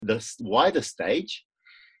why the stage?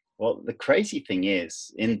 Well, the crazy thing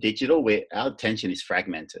is in digital, our attention is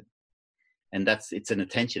fragmented. And it's an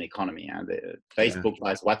attention economy. Facebook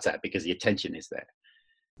buys WhatsApp because the attention is there.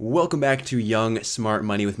 Welcome back to Young Smart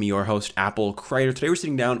Money with me, your host, Apple Kreider. Today we're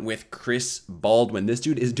sitting down with Chris Baldwin. This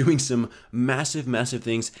dude is doing some massive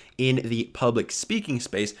things in the public speaking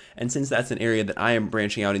space. And since that's an area that I am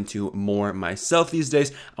branching out into more myself these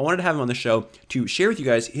days, I wanted to have him on the show to share with you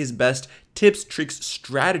guys his best tips, tricks,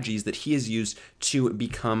 strategies that he has used to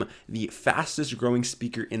become the fastest growing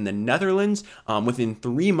speaker in the Netherlands. Within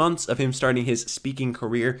 3 months of him starting his speaking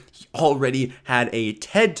career, he already had a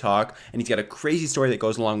TED Talk, and he's got a crazy story that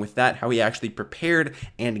goes along with that, how he actually prepared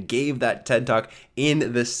and gave that TED Talk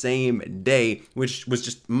in the same day, which was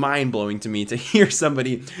just mind-blowing to me to hear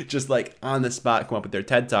somebody just like on the spot come up with their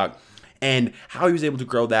TED Talk. And how he was able to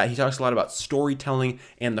grow that. He talks a lot about storytelling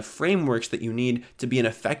and the frameworks that you need to be an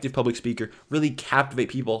effective public speaker, really captivate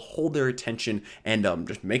people, hold their attention, and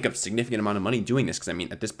just make a significant amount of money doing this. Because, I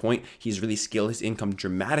mean, at this point, he's really scaled his income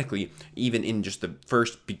dramatically, even in just the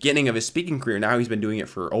first beginning of his speaking career. Now he's been doing it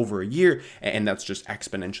for over a year, and that's just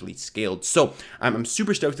exponentially scaled. So I'm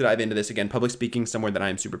super stoked to dive into this. Again, public speaking, somewhere that I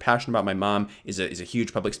am super passionate about. My mom is a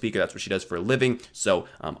huge public speaker. That's what she does for a living. So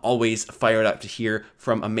I'm always fired up to hear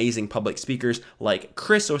from amazing public speakers like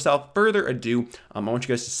Chris. So without further ado, I want you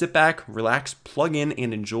guys to sit back, relax, plug in,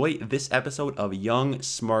 and enjoy this episode of Young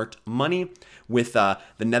Smart Money with the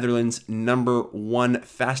Netherlands' #1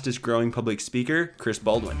 fastest growing public speaker, Chris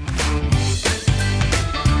Baldwin.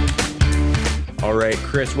 All right,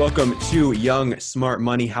 Chris, welcome to Young Smart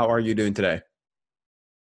Money. How are you doing today?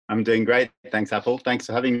 I'm doing great. Thanks, Apple. Thanks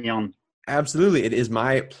for having me on. Absolutely. It is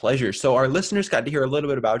my pleasure. So our listeners got to hear a little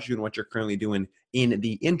bit about you and what you're currently doing in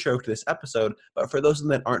the intro to this episode. But for those of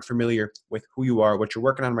them that aren't familiar with who you are, what you're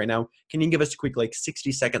working on right now, can you give us a quick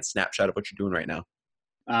 60-second snapshot of what you're doing right now?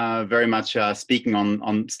 Very much speaking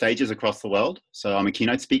on stages across the world. So I'm a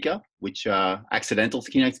keynote speaker, which accidental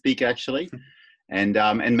keynote speaker actually, and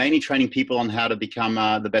mainly training people on how to become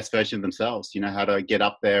the best version of themselves. You know, how to get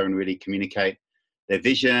up there and really communicate their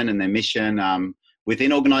vision and their mission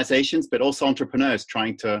within organizations, but also entrepreneurs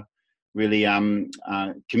trying to really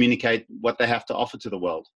communicate what they have to offer to the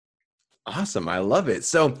world. Awesome. I love it.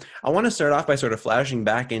 So I want to start off by sort of flashing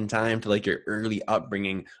back in time to your early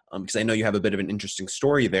upbringing, because I know you have a bit of an interesting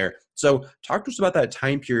story there. So talk to us about that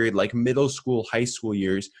time period, like middle school, high school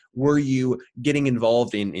years. Were you getting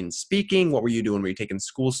involved in speaking? What were you doing? Were you taking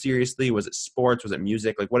school seriously? Was it sports? Was it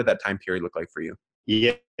music? What did that time period look like for you?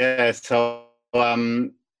 Yeah. So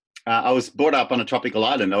I was brought up on a tropical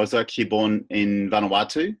island. I was actually born in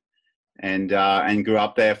Vanuatu and grew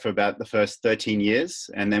up there for about the first 13 years,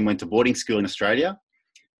 and then went to boarding school in Australia.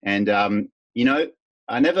 And,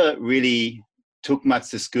 I never really took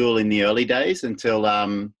much to school in the early days until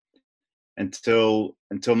my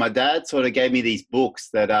dad sort of gave me these books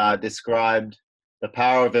that described the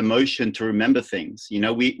power of emotion to remember things. You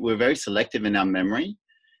know, we're very selective in our memory,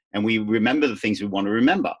 and we remember the things we want to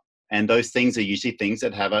remember. And those things are usually things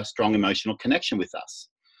that have a strong emotional connection with us.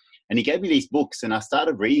 And he gave me these books, and I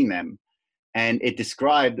started reading them. And it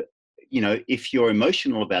described, if you're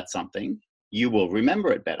emotional about something, you will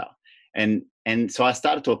remember it better. And so I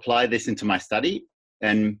started to apply this into my study.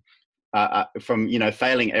 And from,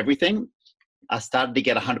 failing everything, I started to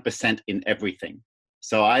get 100% in everything.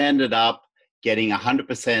 So I ended up getting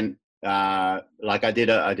 100%. I did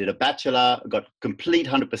a bachelor, got complete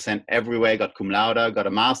 100% everywhere, got cum laude, got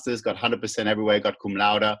a master's, got 100% everywhere, got cum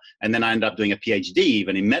laude. And then I ended up doing a PhD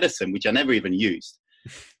even in medicine, which I never even used.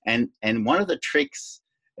 And one of the tricks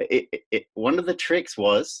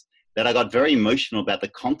was that I got very emotional about the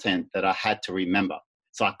content that I had to remember.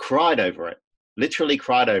 So I cried over it, literally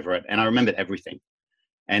cried over it. And I remembered everything.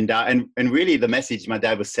 And really the message my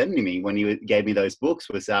dad was sending me when he gave me those books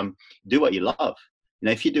was, do what you love.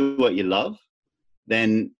 If you do what you love,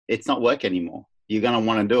 then it's not work anymore. You're going to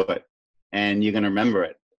want to do it, and you're going to remember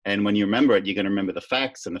it. And when you remember it, you're going to remember the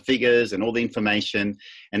facts and the figures and all the information.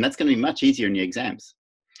 And that's going to be much easier in your exams.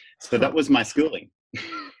 So that was my schooling.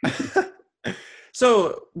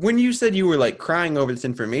 So when you said you were crying over this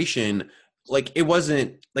information, it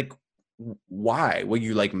wasn't why? Were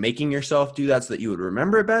you making yourself do that so that you would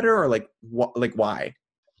remember it better, or why?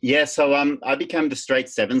 Yeah. So I became the straight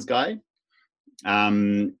sevens guy.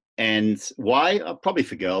 And why? Probably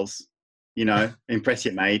for girls, impress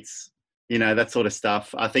your mates, that sort of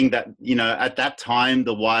stuff. I think that, at that time,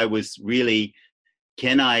 the why was really,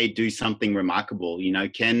 can I do something remarkable?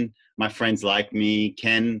 Can my friends like me?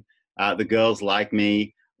 Can the girls like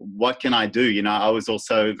me? What can I do? I was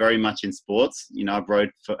also very much in sports. I've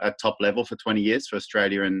rowed at top level for 20 years for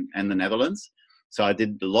Australia and the Netherlands. So I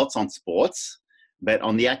did lots on sports, but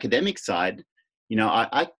on the academic side, you know,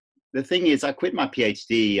 the thing is, I quit my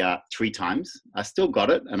PhD 3 times. I still got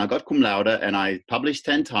it, and I got cum laude, and I published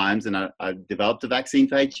 10 times, and I developed a vaccine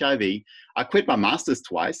for HIV. I quit my master's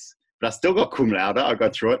twice, but I still got cum laude. I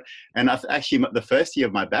got through it. And actually, the first year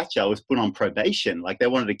of my bachelor, I was put on probation. Like, they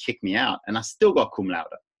wanted to kick me out, and I still got cum laude.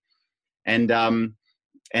 And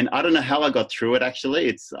I don't know how I got through it.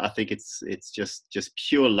 Actually, I think it's just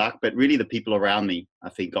pure luck. But really, the people around me, I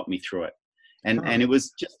think, got me through it. And it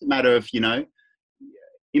was just a matter of, you know,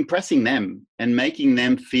 impressing them and making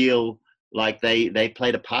them feel like they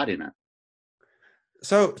played a part in it.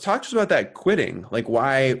 So talk to us about that quitting. Like,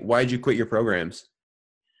 why'd you quit your programs?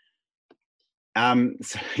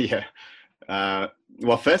 So yeah.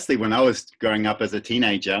 Well, firstly, when I was growing up as a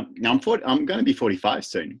teenager, now I'm going to be 45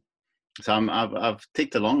 soon. So I've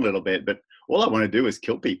ticked along a little bit, but all I want to do is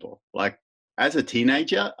kill people. Like, as a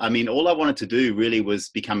teenager, I mean, all I wanted to do really was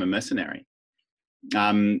become a mercenary.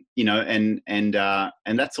 You know, and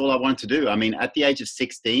that's all I wanted to do. I mean, at the age of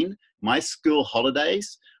 16, my school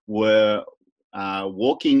holidays were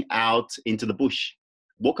walking out into the bush,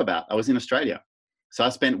 walkabout. I was in Australia. So I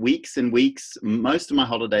spent weeks and weeks. Most of my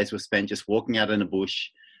holidays were spent just walking out in the bush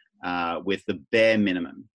with the bare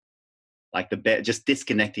minimum, like just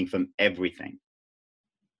disconnecting from everything.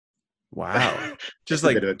 Wow. Just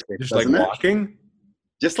like walking?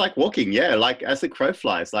 Just like walking, yeah. Like, as the crow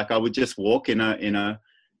flies, like I would just walk in a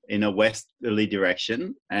westerly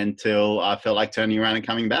direction until I felt like turning around and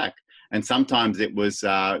coming back. And sometimes it was,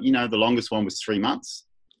 you know, the longest one was 3 months.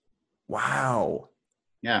 Wow.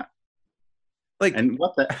 Yeah. Like, and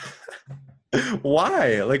what the?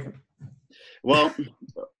 Why? Like, well,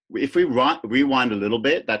 if we rewind a little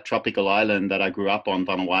bit, that tropical island that I grew up on,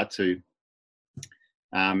 Vanuatu,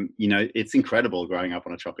 you know, it's incredible growing up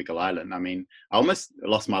on a tropical island. I mean, I almost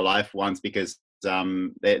lost my life once because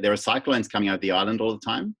there are cyclones coming out of the island all the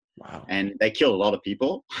time. Wow. And they kill a lot of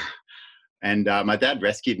people. And my dad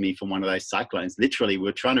rescued me from one of those cyclones. Literally, we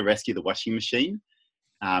were trying to rescue the washing machine.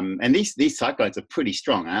 And these cyclones are pretty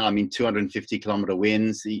strong. I mean, 250-kilometer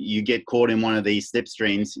winds. You get caught in one of these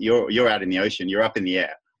slipstreams, you're out in the ocean. You're up in the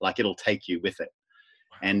air. Like, it'll take you with it.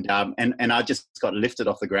 And I just got lifted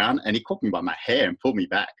off the ground, and he caught me by my hair and pulled me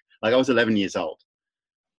back. Like, I was 11 years old.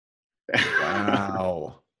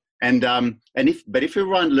 Wow. But if we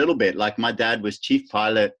run a little bit, like, my dad was chief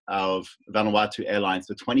pilot of Vanuatu Airlines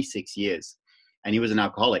for 26 years, and he was an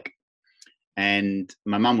alcoholic. And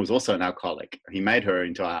my mum was also an alcoholic. He made her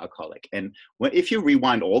into an alcoholic. And if you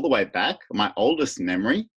rewind all the way back, my oldest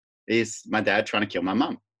memory is my dad trying to kill my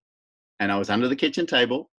mum. And I was under the kitchen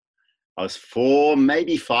table. I was 4,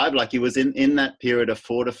 maybe 5, like he was in that period of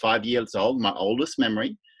 4 to 5 years old, my oldest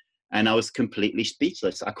memory. And I was completely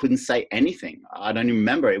speechless. I couldn't say anything. I don't even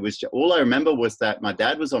remember. It was all I remember was that my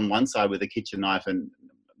dad was on one side with a kitchen knife and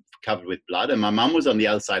covered with blood, and my mum was on the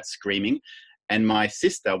other side screaming, and my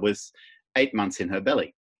sister was 8 months in her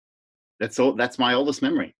belly. That's all. That's my oldest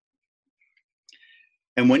memory.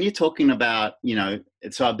 And when you're talking about, you know,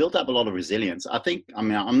 so I built up a lot of resilience. I think, I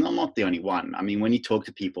mean, I'm not the only one. I mean, when you talk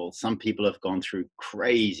to people, some people have gone through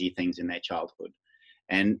crazy things in their childhood,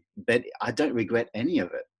 but I don't regret any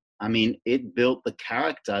of it. I mean, it built the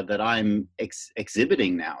character that I'm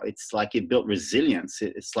exhibiting now. It's like it built resilience.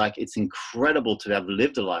 It's like, it's incredible to have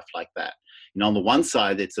lived a life like that. You know, on the one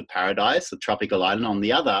side, it's a paradise, a tropical island. On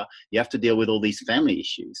the other, you have to deal with all these family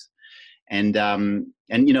issues. And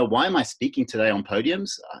you know, why am I speaking today on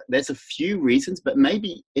podiums? There's a few reasons, but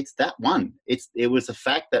maybe it's that one. It was the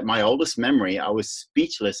fact that my oldest memory, I was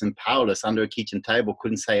speechless and powerless under a kitchen table,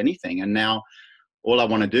 couldn't say anything. And now all I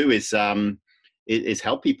want to do is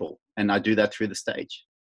help people. And I do that through the stage.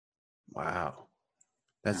 Wow.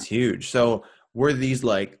 That's huge. So were these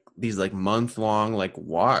month-long like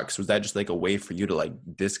walks, was that just like a way for you to like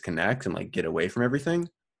disconnect and like get away from everything?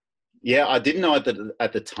 Yeah, I didn't know at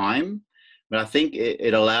the time, but I think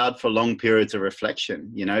it allowed for long periods of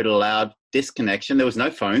reflection. You know, it allowed disconnection. There was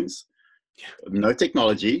no phones, no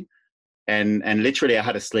technology. And literally I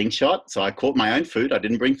had a slingshot. So I caught my own food. I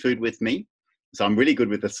didn't bring food with me. So I'm really good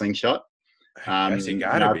with the slingshot. Yes, you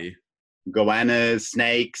gotta be. Goannas,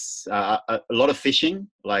 snakes, a lot of fishing,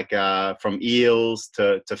 like from eels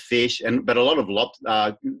to fish, but a lot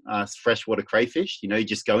of freshwater crayfish. You know, you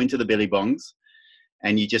just go into the billabongs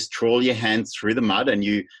and you just trawl your hands through the mud and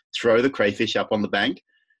you throw the crayfish up on the bank,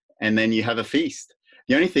 and then you have a feast.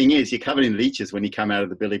 The only thing is you're covered in leeches when you come out of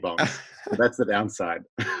the billabongs. So that's the downside.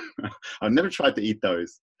 I've never tried to eat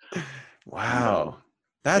those. Wow.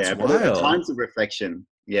 That's wild. But at times of reflection.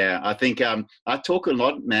 Yeah, I think I talk a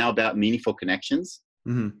lot now about meaningful connections.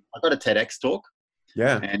 Mm-hmm. I got a TEDx talk,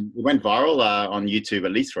 Yeah. And it went viral on YouTube,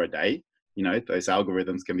 at least for a day. You know, those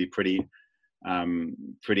algorithms can be pretty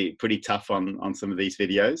tough on some of these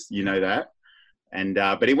videos. You know that. And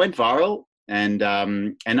but it went viral, and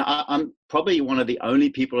I'm probably one of the only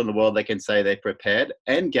people in the world that can say they prepared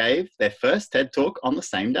and gave their first TED Talk on the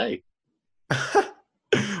same day.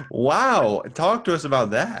 Wow. Talk to us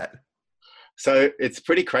about that. So it's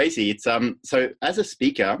pretty crazy. It's so as a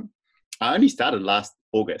speaker, I only started last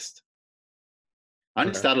August.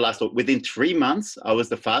 Within 3 months, I was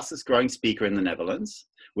the fastest growing speaker in the Netherlands.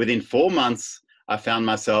 Within 4 months, I found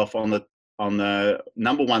myself on the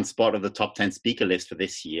number one spot of the top 10 speaker list for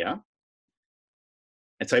this year.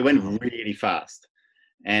 And so it went really fast.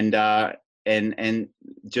 And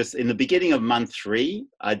just in the beginning of month 3,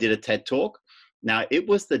 I did a TED Talk. Now, it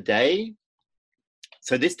was the day.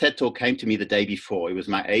 So this TED Talk came to me the day before. It was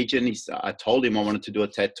my agent. I told him I wanted to do a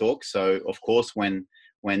TED Talk. So, of course, when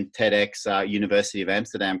TEDx University of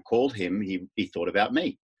Amsterdam called him, he thought about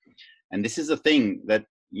me. And this is a thing that,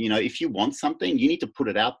 you know, if you want something, you need to put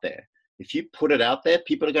it out there. If you put it out there,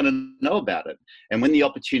 people are going to know about it. And when the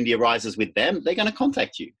opportunity arises with them, they're going to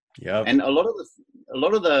contact you. Yeah. And a lot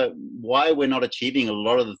of the why we're not achieving a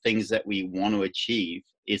lot of the things that we want to achieve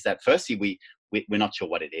is that firstly, we're not sure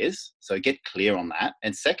what it is. So get clear on that.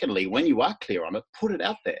 And secondly, when you are clear on it, put it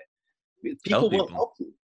out there. People will help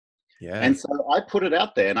you. Yeah. And so I put it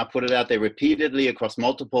out there, and I put it out there repeatedly across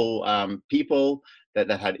multiple people that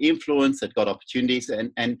had influence, that got opportunities.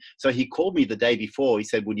 And so he called me the day before. He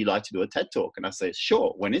said, "Would you like to do a TED Talk?" And I said,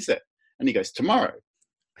 "Sure. When is it?" And he goes, "Tomorrow."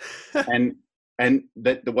 and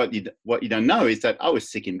what you don't know is that I was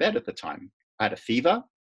sick in bed at the time. I had a fever.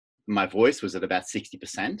 My voice was at about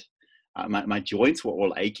 60%. My joints were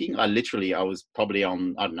all aching. I was probably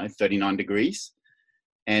on, 39 degrees.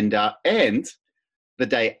 And the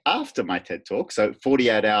day after my TED Talk, so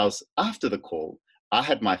 48 hours after the call, I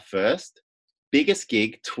had my first biggest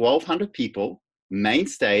gig, 1,200 people, main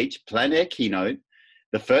stage, plein air keynote.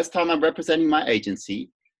 The first time I'm representing my agency.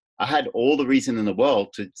 I had all the reason in the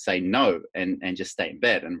world to say no and just stay in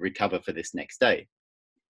bed and recover for this next day.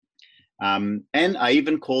 And I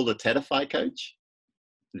even called a TEDify coach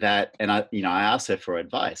and I asked her for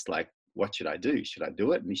advice, like, what should I do? Should I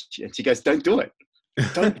do it? And she goes, "Don't do it.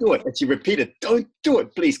 Don't do it." And she repeated, "Don't do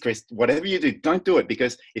it, please, Chris. Whatever you do, don't do it.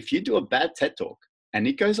 Because if you do a bad TED Talk and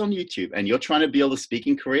it goes on YouTube and you're trying to build a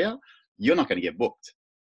speaking career, you're not going to get booked.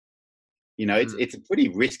 You know, it's a pretty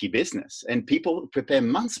risky business, and people prepare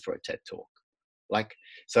months for a TED Talk.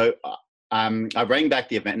 So I rang back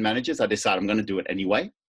the event managers. I decided I'm going to do it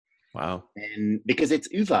anyway. Wow. And because it's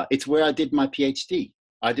UvA, it's where I did my PhD.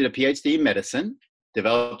 I did a PhD in medicine,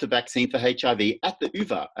 developed a vaccine for HIV at the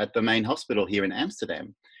UvA, at the main hospital here in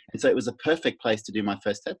Amsterdam. And so it was a perfect place to do my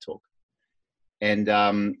first TED Talk. And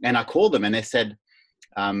I called them, and they said,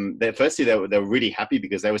 firstly, they were really happy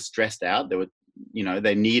because they were stressed out.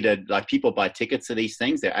 They needed, like, people buy tickets to these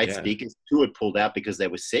things. There are 8 speakers. 2 had pulled out because they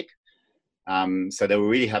were sick. So they were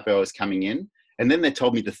really happy I was coming in. And then they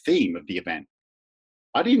told me the theme of the event.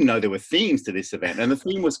 I didn't know there were themes to this event. And the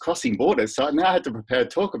theme was crossing borders. So I now had to prepare a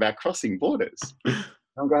talk about crossing borders.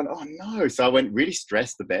 I'm going, oh no. So I went really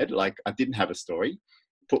stressed to bed. Like, I didn't have a story.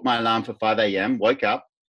 Put my alarm for 5 a.m., woke up.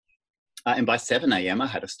 And by 7 a.m., I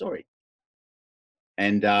had a story.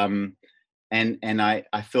 And I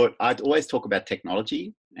thought I'd always talk about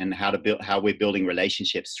technology and how we're building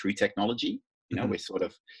relationships through technology. You know, we're sort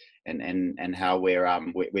of, and how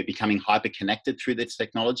we're becoming hyper connected through this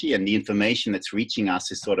technology, and the information that's reaching us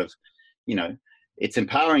is sort of, you know, it's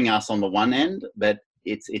empowering us on the one end, but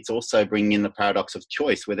it's also bringing in the paradox of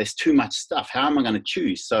choice, where there's too much stuff. How am I going to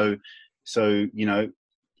choose? So you know,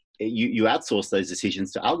 you outsource those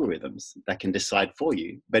decisions to algorithms that can decide for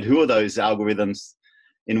you. But who are those algorithms?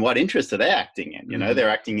 In what interest are they acting in? You know, they're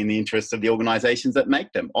acting in the interest of the organizations that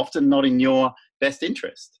make them, often not in your best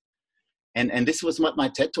interest. And this was what my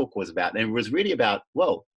TED Talk was about. And it was really about,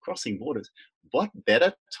 well, crossing borders. What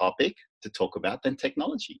better topic to talk about than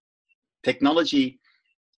technology? Technology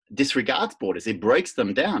disregards borders. It breaks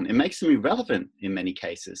them down. It makes them irrelevant in many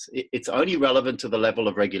cases. It's only relevant to the level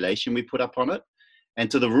of regulation we put up on it and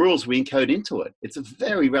to the rules we encode into it. It's a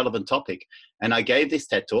very relevant topic. And I gave this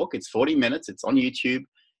TED Talk. It's 40 minutes. It's on YouTube.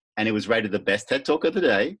 And it was rated the best TED Talk of the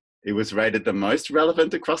day. It was rated the most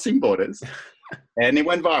relevant to crossing borders. And it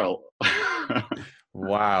went viral.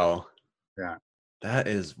 Wow. Yeah. That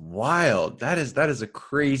is wild. That is a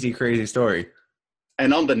crazy, crazy story.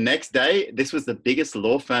 And on the next day, this was the biggest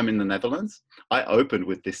law firm in the Netherlands. I opened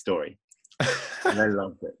with this story. And they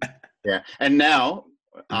loved it. Yeah. And now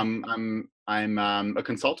I'm a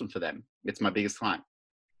consultant for them. It's my biggest client.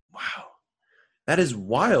 Wow. That is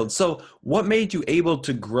wild. So what made you able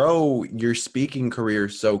to grow your speaking career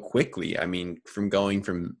so quickly? I mean, from going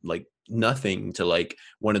from like nothing to like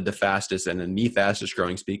one of the fastest and then the fastest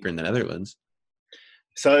growing speaker in the Netherlands.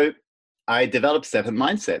 So I developed 7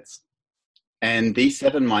 mindsets. And these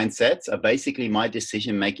 7 mindsets are basically my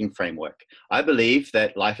decision-making framework. I believe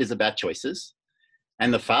that life is about choices.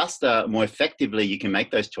 And the faster, more effectively you can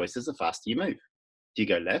make those choices, the faster you move. Do you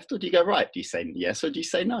go left or do you go right? Do you say yes or do you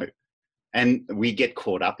say no? And we get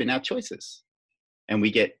caught up in our choices. And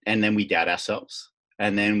then we doubt ourselves.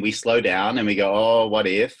 And then we slow down and we go, oh, what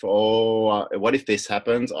if? Oh, what if this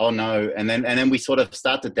happens? Oh, no. And then we sort of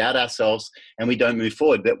start to doubt ourselves and we don't move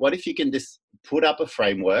forward. But what if you can just put up a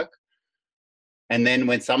framework? And then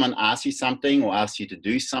when someone asks you something or asks you to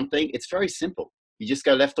do something, it's very simple. You just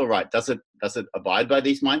go left or right. Does it abide by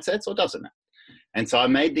these mindsets or doesn't it? And so I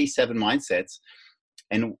made these 7 mindsets.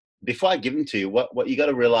 And before I give them to you, what you got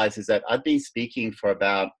to realize is that I've been speaking for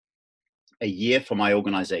about a year for my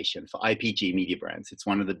organization, for IPG Media Brands. It's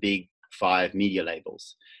one of the big 5 media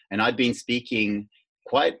labels. And I've been speaking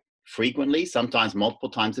quite frequently, sometimes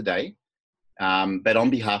multiple times a day. But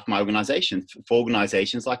on behalf of my organization, for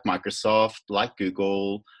organizations like Microsoft, like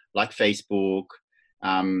Google, like Facebook,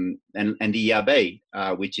 and the IAB,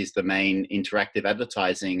 which is the main interactive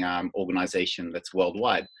advertising organization that's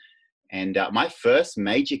worldwide. And my first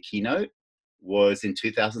major keynote was in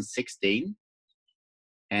 2016,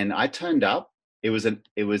 and I turned up. It was an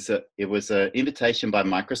invitation by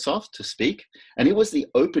Microsoft to speak, and it was the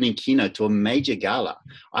opening keynote to a major gala.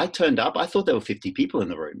 I turned up. I thought there were 50 people in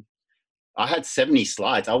the room. I had 70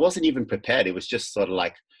 slides. I wasn't even prepared. It was just sort of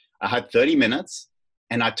like I had 30 minutes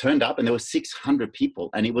and I turned up and there were 600 people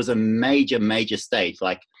and it was a major, major stage,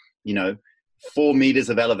 like, 4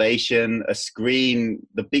 meters of elevation, a screen,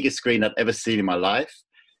 the biggest screen I've ever seen in my life.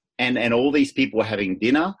 And all these people were having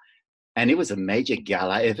dinner and it was a major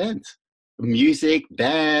gala event. Music,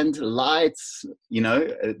 band, lights,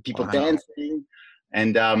 people dancing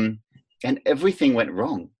and everything went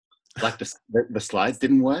wrong. Like the slides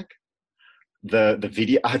didn't work. The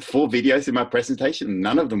video, I had 4 videos in my presentation,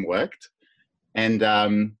 none of them worked.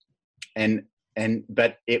 But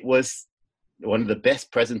it was one of the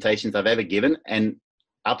best presentations I've ever given. And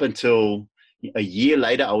up until a year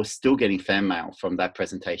later, I was still getting fan mail from that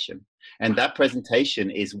presentation. And that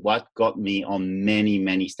presentation is what got me on many,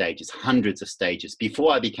 many stages, hundreds of stages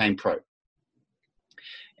before I became pro.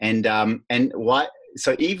 And why?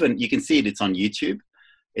 So even you can see it's on YouTube.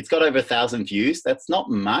 It's got over 1,000 views. That's not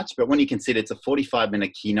much, but when you consider it's a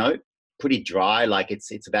 45-minute keynote, pretty dry, like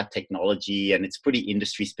it's about technology and it's pretty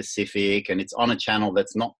industry specific and it's on a channel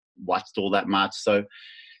that's not watched all that much. So,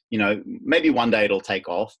 maybe one day it'll take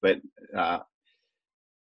off, but,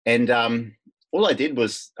 all I did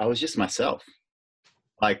was, I was just myself.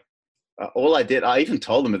 Like all I did, I even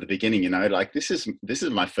told them at the beginning, like this is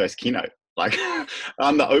my first keynote. Like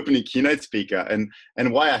I'm the opening keynote speaker.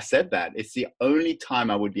 And why I said that, it's the only time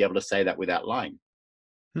I would be able to say that without lying.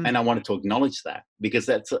 And I wanted to acknowledge that because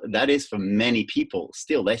that is for many people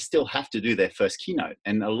still, they still have to do their first keynote.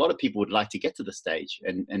 And a lot of people would like to get to the stage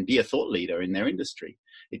and be a thought leader in their industry.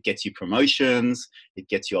 It gets you promotions, it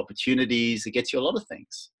gets you opportunities, it gets you a lot of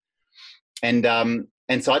things. And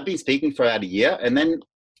so I'd been speaking for about a year and then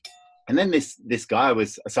this guy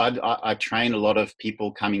I train a lot of people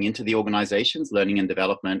coming into the organizations, learning and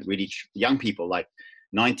development, really young people like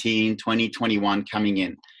 19, 20, 21 coming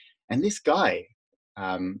in. And this guy,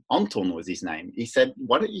 Anton was his name. He said,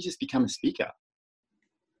 why don't you just become a speaker?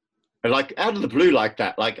 But like out of the blue like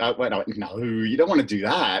that, like I went, no, you don't want to do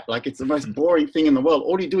that. Like it's the most boring thing in the world.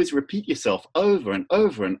 All you do is repeat yourself over and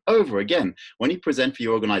over and over again. When you present for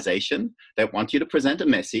your organization, they want you to present a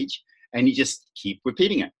message and you just keep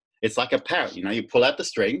repeating it. It's like a parrot, you pull out the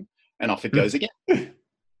string and off it goes again.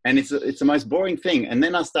 And it's the most boring thing. And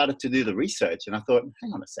then I started to do the research and I thought,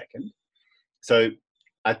 hang on a second. So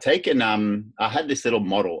I've taken, I had this little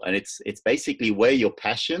model and it's basically where your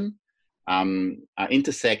passion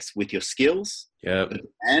intersects with your skills,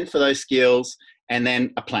 and for those skills, and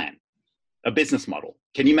then a plan, a business model.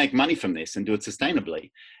 Can you make money from this and do it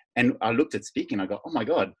sustainably? And I looked at speaking, I go, oh my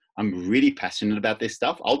God, I'm really passionate about this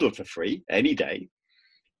stuff. I'll do it for free any day.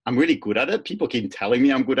 I'm really good at it. People keep telling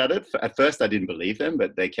me I'm good at it. At first I didn't believe them,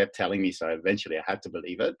 but they kept telling me. So eventually I had to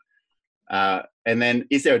believe it. And then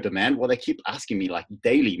is there a demand? Well, they keep asking me like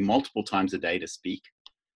daily, multiple times a day to speak.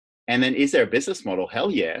 And then is there a business model?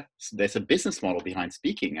 Hell yeah. There's a business model behind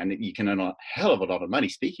speaking and you can earn a hell of a lot of money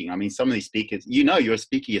speaking. I mean, some of these speakers, you're a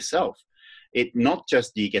speaker yourself. It not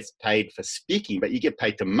just do you get paid for speaking, but you get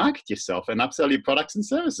paid to market yourself and upsell your products and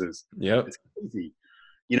services. Yeah. It's crazy.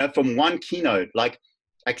 From one keynote, like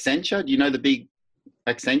Accenture, do you know the big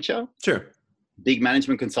Accenture, Sure. big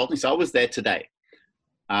management consulting. So I was there today.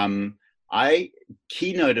 I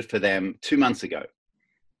keynoted for them 2 months ago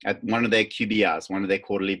at one of their QBRs, one of their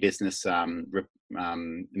quarterly business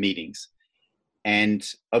meetings. And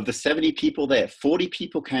of the 70 people there, 40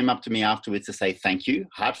 people came up to me afterwards to say thank you,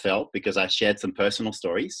 heartfelt, because I shared some personal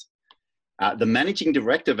stories. The managing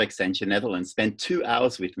director of Accenture Netherlands spent 2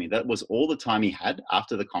 hours with me. That was all the time he had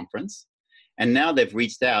after the conference. And now they've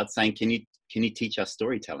reached out saying, can you teach us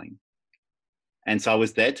storytelling? And so I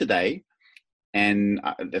was there today, and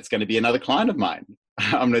that's going to be another client of mine.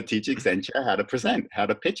 I'm going to teach Accenture how to present, how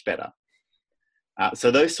to pitch better. So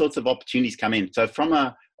those sorts of opportunities come in. So from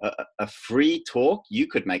a free talk, you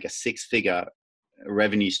could make a 6-figure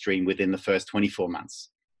revenue stream within the first 24 months.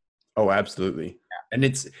 Oh, absolutely. And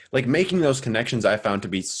it's like making those connections I found to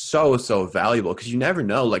be so, so valuable, because you never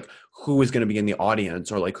know like who is going to be in the audience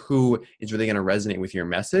or like who is really going to resonate with your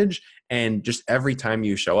message. And just every time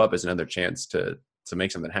you show up is another chance to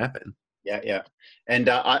make something happen. Yeah. And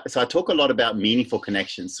so I talk a lot about meaningful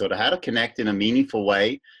connections, sort of how to connect in a meaningful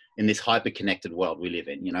way in this hyper-connected world we live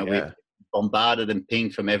in. We're bombarded and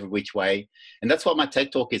pinged from every which way. And that's what my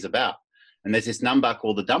TED Talk is about. And there's this number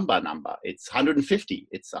called the Dunbar number. It's 150.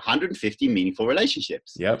 It's 150 meaningful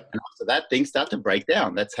relationships. Yep. And after that, things start to break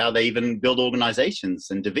down. That's how they even build organizations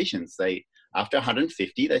and divisions. After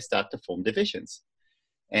 150, they start to form divisions.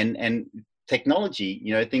 And technology,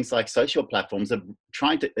 things like social platforms are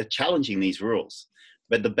challenging these rules.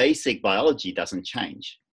 But the basic biology doesn't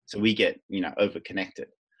change. So we get, over-connected.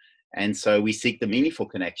 And so we seek the meaningful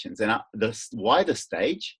connections. And why the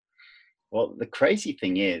stage? Well, the crazy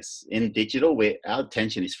thing is, in digital, our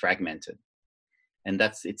attention is fragmented, and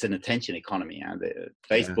it's an attention economy.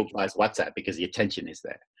 Facebook buys WhatsApp because the attention is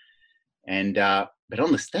there. And but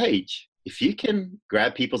on the stage, if you can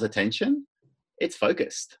grab people's attention, it's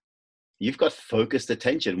focused. You've got focused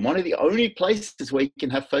attention. One of the only places where you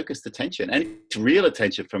can have focused attention, and it's real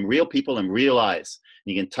attention from real people and real eyes.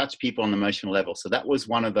 You can touch people on an emotional level. So that was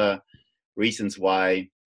one of the reasons why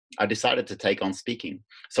I decided to take on speaking.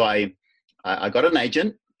 So I got an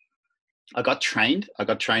agent. I got trained. I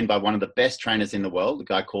got trained by one of the best trainers in the world, a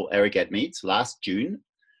guy called Eric Edmeades, last June.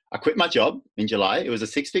 I quit my job in July. It was a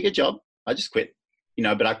 6-figure job. I just quit,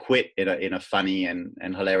 but I quit in a funny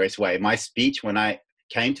and hilarious way. My speech when I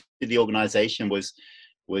came to the organization was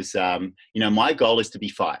my goal is to be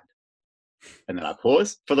fired. And then I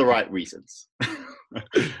paused for the right reasons.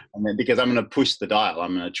 And then because I'm going to push the dial,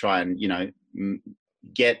 I'm going to try and,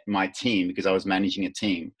 get my team, because I was managing a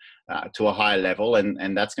team, to a higher level.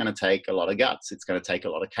 And that's going to take a lot of guts. It's going to take a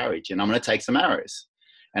lot of courage. And I'm going to take some arrows.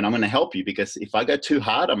 And I'm going to help you, because if I go too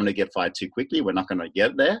hard, I'm going to get fired too quickly. We're not going to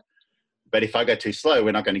get there. But if I go too slow,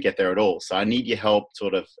 we're not going to get there at all. So I need your help,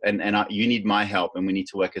 sort of, and you need my help, and we need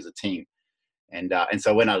to work as a team. And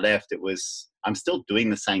so when I left, I'm still doing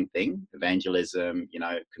the same thing, evangelism,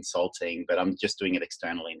 consulting, but I'm just doing it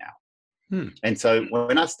externally now. And so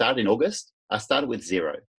when I started in August, I started with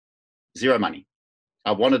zero money.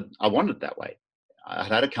 I wanted that way. I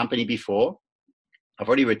had a company before. I've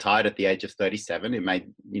already retired at the age of 37. I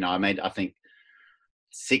made, I think,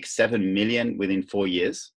 6-7 million within 4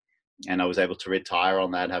 years. And I was able to retire on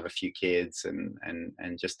that, have a few kids,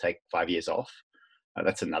 and just take 5 years off.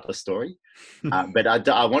 That's another story. But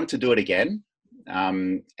I wanted to do it again,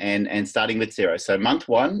 and starting with zero. So month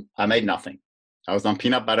 1, I made nothing. I was on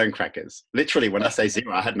peanut butter and crackers. Literally, when I say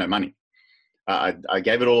zero, I had no money. I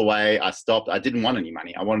gave it all away. I stopped. I didn't want any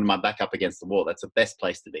money. I wanted my back up against the wall. That's the best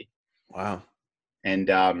place to be. Wow.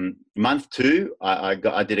 And month 2,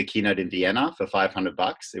 I did a keynote in Vienna for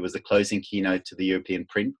 $500. It was the closing keynote to the European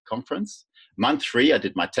Print Conference. Month 3, I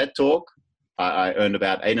did my TED Talk. I earned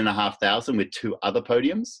about $8,500 with 2 other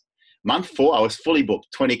podiums. Month 4, I was fully booked,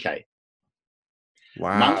 $20K.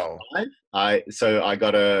 Wow. Month 5, I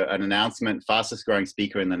got an announcement, fastest growing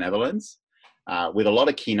speaker in the Netherlands, with a lot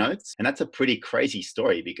of keynotes. And that's a pretty crazy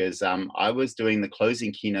story, because I was doing the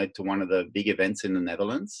closing keynote to one of the big events in the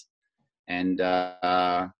Netherlands. And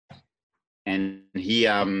he,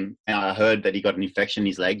 and I heard that he got an infection in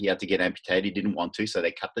his leg. He had to get amputated. He didn't want to, so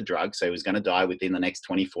they cut the drug. So he was going to die within the next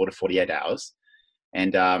 24 to 48 hours.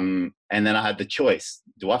 And then I had the choice: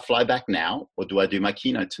 do I fly back now, or do I do my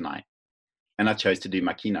keynote tonight? And I chose to do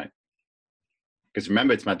my keynote, because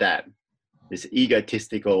remember, it's my dad, this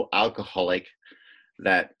egotistical alcoholic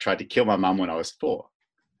that tried to kill my mum when I was 4.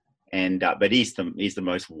 And but he's the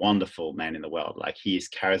most wonderful man in the world. Like, he is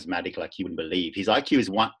charismatic like you wouldn't believe. His IQ is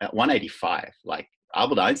 185. Like,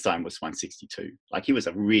 Albert Einstein was 162. Like, he was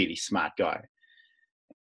a really smart guy,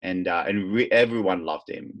 and everyone loved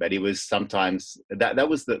him. But it was sometimes that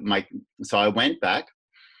was so I went back,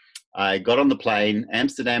 I got on the plane,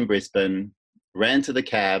 Amsterdam, Brisbane, ran to the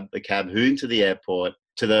cab hooned to the airport,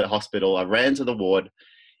 to the hospital. I ran to the ward,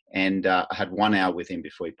 and I had 1 hour with him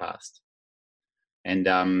before he passed. And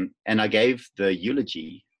I gave the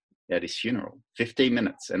eulogy at his funeral, 15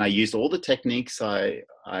 minutes. And I used all the techniques I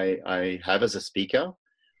have as a speaker.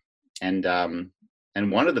 And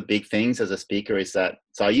one of the big things as a speaker is that,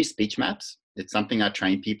 so I use speech maps. It's something I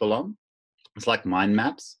train people on. It's like mind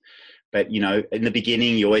maps. But, you know, in the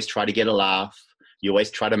beginning, you always try to get a laugh. You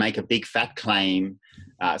always try to make a big fat claim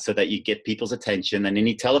so that you get people's attention. And then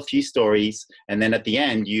you tell a few stories. And then at the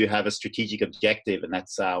end, you have a strategic objective. And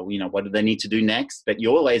that's, you know, what do they need to do next? But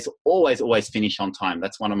you always finish on time.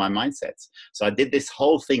 That's one of my mindsets. So I did this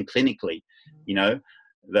whole thing clinically. You know,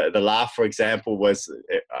 the laugh, for example, was,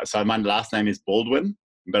 so my last name is Baldwin,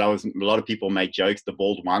 but a lot of people make jokes, the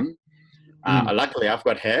bald one. Luckily, I've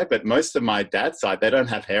got hair, but most of my dad's side, they don't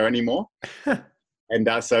have hair anymore. And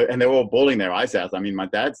they're all bawling their eyes out. I mean, my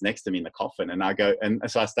dad's next to me in the coffin, and I go, and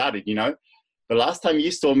so I started, you know, the last time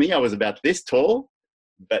you saw me, I was about this tall,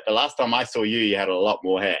 but the last time I saw you, you had a lot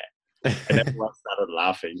more hair. And everyone started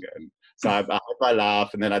laughing. And so I hope I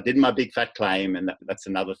laugh. And then I did my big fat claim, and that's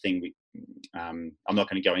another thing I'm not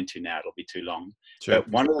going to go into now. It'll be too long. Sure. But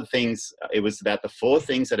one of the things, it was about the 4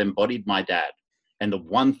 things that embodied my dad, and the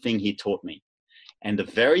one thing he taught me. And the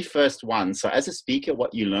very first one, so as a speaker,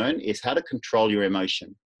 what you learn is how to control your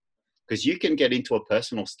emotion. Because you can get into a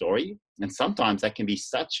personal story, and sometimes that can be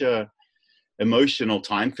such a emotional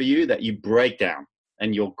time for you that you break down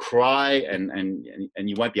and you'll cry and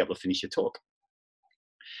you won't be able to finish your talk.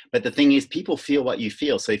 But the thing is, people feel what you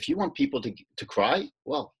feel. So if you want people to cry,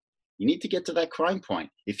 well, you need to get to that crying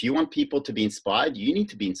point. If you want people to be inspired, you need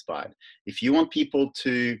to be inspired. If you want people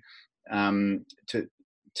to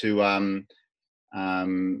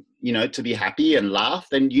you know, to be happy and laugh,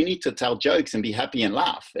 then you need to tell jokes and be happy and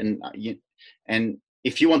laugh. And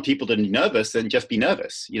if you want people to be nervous, then just be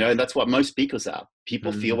nervous. You know, and that's what most speakers are.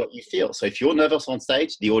 People feel what you feel. So if you're nervous on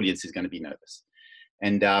stage, the audience is going to be nervous.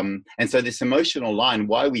 And so this emotional line,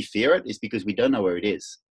 why we fear it is because we don't know where it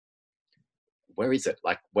is. Where is it?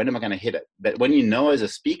 Like, when am I going to hit it? But when you know as a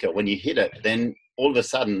speaker, when you hit it, then all of a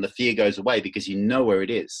sudden the fear goes away because you know where it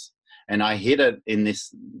is. And I hit it in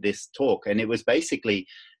this talk. And it was basically,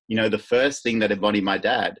 you know, the first thing that embodied my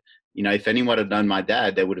dad. You know, if anyone had known my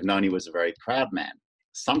dad, they would have known he was a very proud man,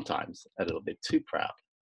 sometimes a little bit too proud.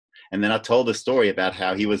 And then I told the story about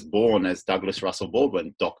how he was born as Douglas Russell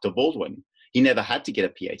Baldwin, Dr. Baldwin. He never had to get a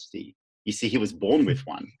PhD. You see, he was born with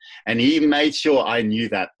one. And he made sure I knew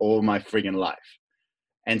that all my friggin' life.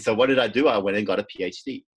 And so what did I do? I went and got a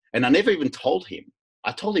PhD. And I never even told him.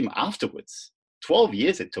 I told him afterwards. 12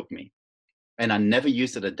 years it took me. And I never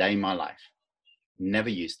used it a day in my life. Never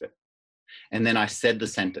used it. And then I said the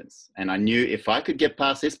sentence. And I knew if I could get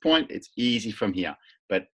past this point, it's easy from here.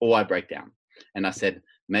 But I break down. And I said,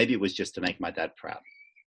 maybe it was just to make my dad proud.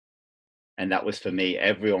 And that was for me.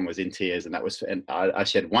 Everyone was in tears. And I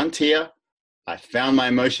shed one tear. I found my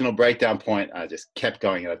emotional breakdown point. I just kept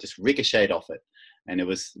going. And I just ricocheted off it. And it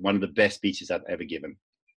was one of the best speeches I've ever given.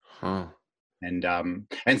 Huh. And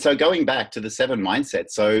so going back to the 7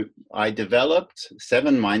 mindsets, so I developed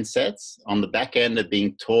 7 mindsets on the back end of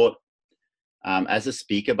being taught as a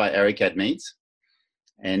speaker by Eric Admeades.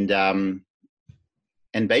 And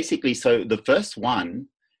basically, so the first one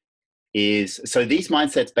is, so these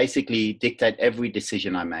mindsets basically dictate every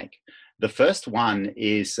decision I make. The first one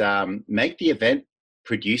is make the event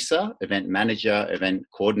producer, event manager, event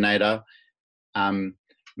coordinator,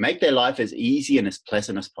 make their life as easy and as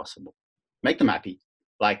pleasant as possible. Make them happy.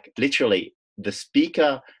 Like, literally, the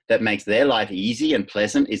speaker that makes their life easy and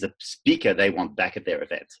pleasant is a speaker they want back at their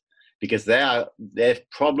event, because there are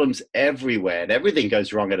problems everywhere and everything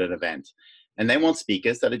goes wrong at an event. And they want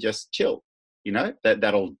speakers that are just chill, you know,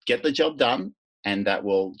 that'll get the job done and that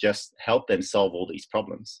will just help them solve all these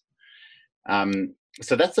problems.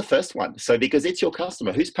 So that's the first one. So because it's your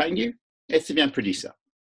customer, who's paying you? It's the event producer.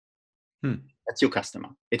 That's your customer.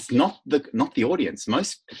 It's not the audience. A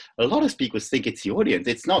lot of speakers think it's the audience.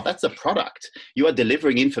 It's not. That's a product. You are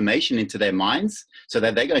delivering information into their minds so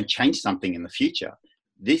that they're going to change something in the future.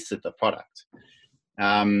 This is the product.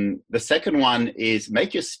 The second one is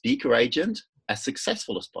make your speaker agent as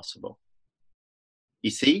successful as possible.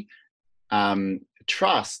 You see,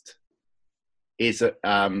 trust is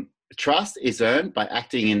earned by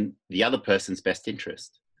acting in the other person's best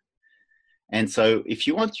interest. And so if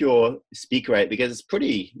you want your speaker rate, because it's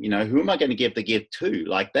pretty, you know, who am I going to give the gift to?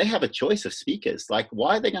 Like, they have a choice of speakers. Like,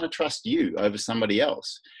 why are they going to trust you over somebody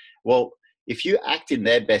else? Well, if you act in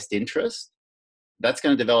their best interest, that's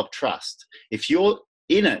going to develop trust. If you're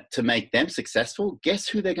in it to make them successful, guess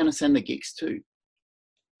who they're going to send the gigs to?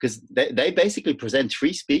 Because they basically present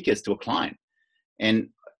 3 speakers to a client, and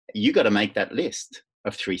you got to make that list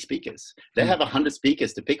of 3 speakers. They have 100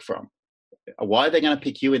 speakers to pick from. Why are they going to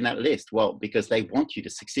pick you in that list? Well, because they want you to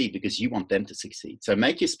succeed, because you want them to succeed. So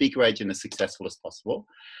make your speaker agent as successful as possible.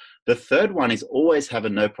 The third one is always have a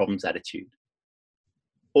no problems attitude.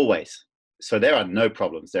 Always. So there are no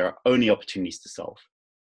problems. There are only opportunities to solve.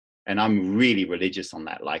 And I'm really religious on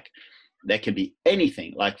that. Like, there can be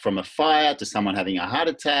anything, like from a fire to someone having a heart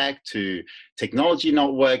attack, to technology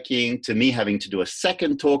not working, to me having to do a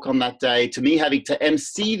second talk on that day, to me having to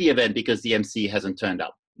MC the event because the MC hasn't turned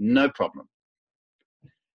up. No problem.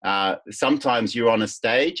 Sometimes you're on a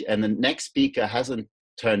stage and the next speaker hasn't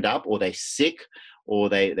turned up, or they're sick, or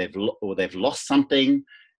they've lost something,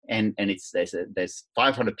 and there's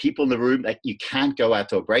 500 people in the room that you can't go out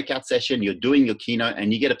to a breakout session. You're doing your keynote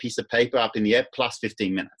and you get a piece of paper up in the air plus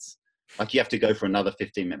 15 minutes. Like, you have to go for another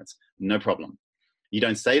 15 minutes. No problem. You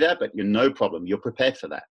don't say that, but you're no problem. You're prepared for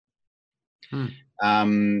that.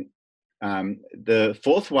 The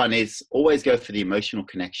fourth one is always go for the emotional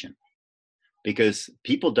connection, because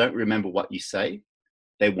people don't remember what you say.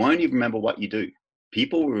 They won't even remember what you do.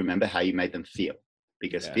 People will remember how you made them feel,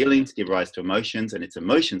 because feelings give rise to emotions, and it's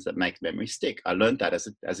emotions that make memory stick. I learned that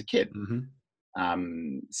as a kid.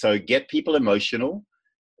 So get people emotional.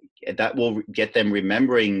 That will get them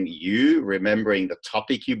remembering you, remembering the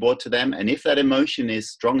topic you brought to them. And if that emotion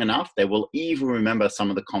is strong enough, they will even remember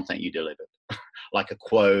some of the content you delivered, like a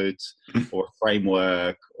quote or a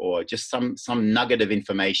framework, or just some nugget of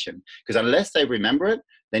information. Because unless they remember it,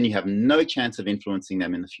 then you have no chance of influencing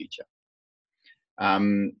them in the future.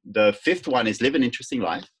 The fifth one is live an interesting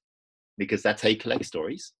life, because that's how you collect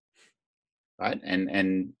stories, right?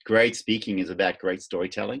 And great speaking is about great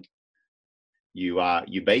storytelling.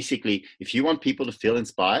 You basically, if you want people to feel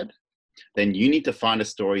inspired, then you need to find a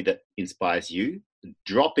story that inspires you,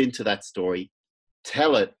 drop into that story,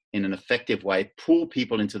 tell it in an effective way, pull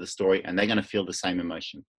people into the story, and they're going to feel the same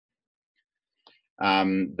emotion.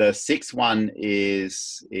 The sixth one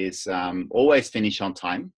is always finish on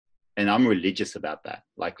time. And I'm religious about that.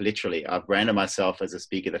 Like, literally, I've branded myself as a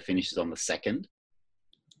speaker that finishes on the second.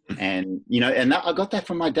 And, I got that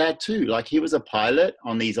from my dad too. Like, he was a pilot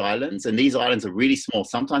on these islands, and these islands are really small.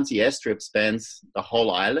 Sometimes the airstrip spans the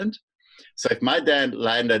whole island. So if my dad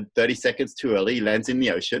landed 30 seconds too early, he lands in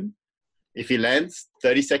the ocean. If he lands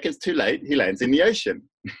 30 seconds too late, he lands in the ocean.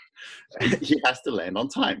 He has to land on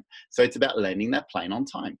time. So it's about landing that plane on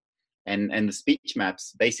time. And the speech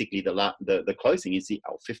maps, basically the closing is the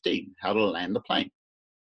L15, how to land the plane.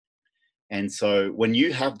 And so when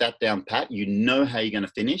you have that down pat, you know how you're going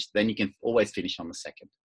to finish, then you can always finish on the second,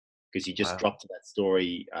 because you just drop to that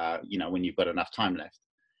story, when you've got enough time left.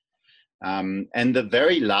 And the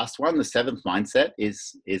very last one, the seventh mindset,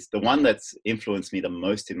 is the one that's influenced me the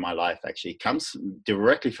most in my life, actually. It comes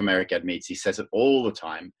directly from Eric Admeets. He says it all the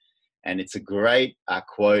time. And it's a great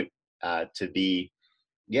quote to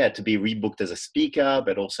be rebooked as a speaker,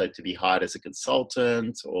 but also to be hired as a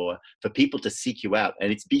consultant, or for people to seek you out.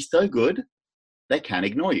 And it's be so good, they can't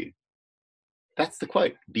ignore you. That's the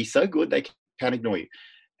quote. Be so good, they can't ignore you.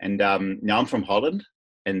 And now I'm from Holland,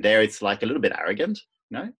 and there it's like a little bit arrogant,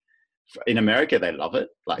 In America, they love it.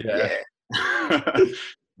 Like, yeah.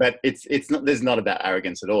 But it's not, there's not about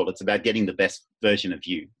arrogance at all. It's about getting the best version of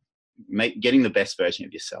you, getting the best version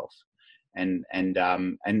of yourself, and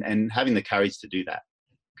having the courage to do that.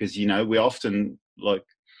 Because, we often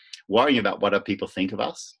worrying about what other people think of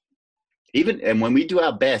us. And when we do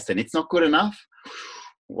our best and it's not good enough,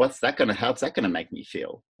 how's that going to make me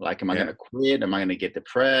feel? Like, am I going to quit? Am I going to get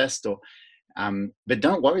depressed? But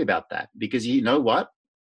don't worry about that, because you know what?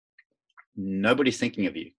 Nobody's thinking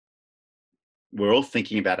of you. We're all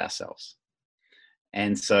thinking about ourselves.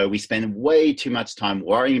 And so we spend way too much time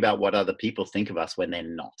worrying about what other people think of us when they're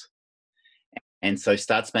not. And so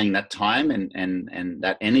start spending that time and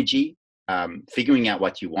that energy figuring out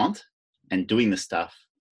what you want and doing the stuff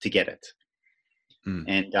to get it.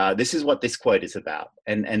 And this is what this quote is about.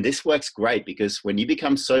 And this works great, because when you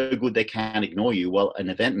become so good they can't ignore you, well, an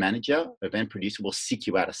event manager, event producer will seek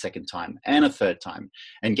you out a second time and a third time.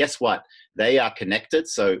 And guess what? They are connected.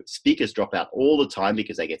 So speakers drop out all the time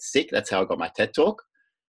because they get sick. That's how I got my TED Talk.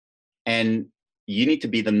 And you need to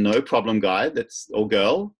be the no problem guy or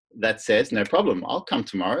girl that says, no problem, I'll come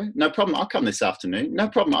tomorrow. No problem, I'll come this afternoon. No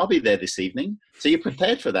problem, I'll be there this evening. So you're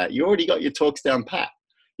prepared for that. You already got your talks down pat.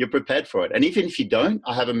 You're prepared for it. And even if you don't,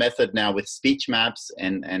 I have a method now with speech maps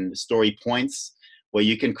and story points where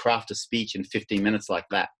you can craft a speech in 15 minutes like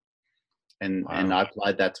that. And I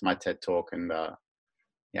applied that to my TED Talk, and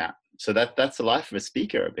Yeah. So that's the life of a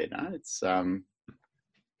speaker a bit. Huh? It's a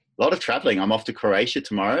lot of traveling. I'm off to Croatia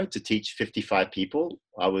tomorrow to teach 55 people.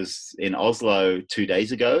 I was in Oslo 2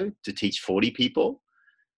 days ago to teach 40 people.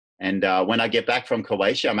 And when I get back from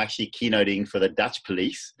Croatia, I'm actually keynoting for the Dutch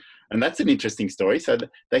police. And that's an interesting story. So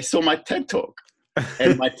they saw my TED talk.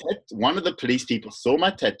 And one of the police people saw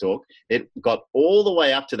my TED talk. It got all the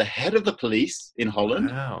way up to the head of the police in Holland.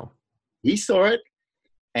 Wow. He saw it.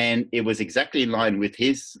 And it was exactly in line with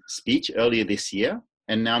his speech earlier this year.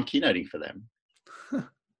 And now I'm keynoting for them.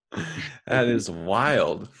 That is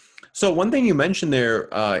wild. So one thing you mentioned there,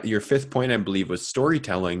 your fifth point, I believe, was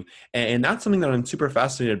storytelling. And that's something that I'm super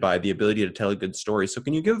fascinated by, the ability to tell a good story. So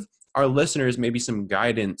can you give our listeners maybe some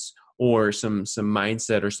guidance or some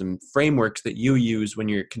mindset or some frameworks that you use when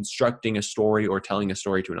you're constructing a story or telling a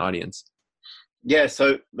story to an audience? Yeah.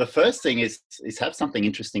 So the first thing is have something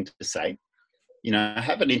interesting to say.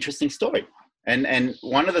 Have an interesting story. And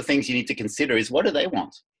one of the things you need to consider is, what do they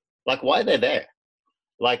want? Like, why they're there?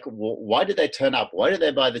 Like, why did they turn up? Why did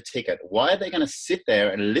they buy the ticket? Why are they going to sit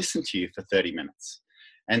there and listen to you for 30 minutes?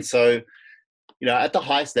 And so, at the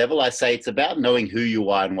highest level, I say it's about knowing who you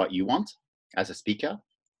are and what you want as a speaker.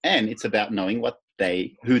 And it's about knowing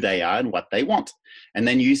who they are and what they want. And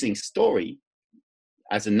then using story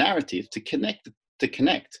as a narrative to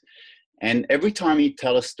connect. And every time you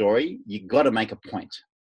tell a story, you got to make a point.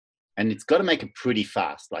 And it's got to make it pretty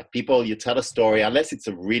fast. Like, you tell a story, unless it's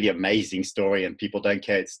a really amazing story and people don't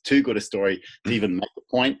care, it's too good a story to even make a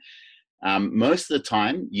point. Most of the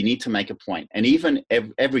time, you need to make a point. And even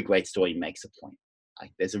every great story makes a point.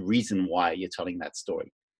 Like, there's a reason why you're telling that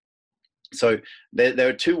story. So there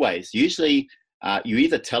are two ways. Usually, you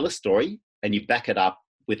either tell a story and you back it up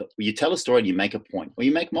you tell a story and you make a point, or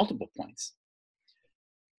you make multiple points.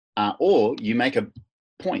 Or you make a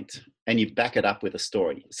point and you back it up with a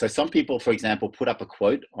story. So some people, for example, put up a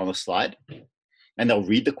quote on a slide and they'll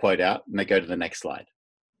read the quote out and they go to the next slide.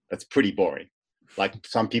 That's pretty boring. Like,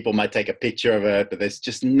 some people might take a picture of it, but there's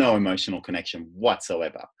just no emotional connection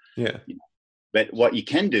whatsoever. Yeah. But what you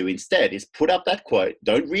can do instead is put up that quote.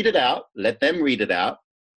 Don't read it out. Let them read it out,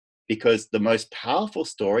 because the most powerful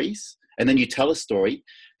stories, and then you tell a story,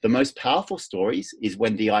 the most powerful stories is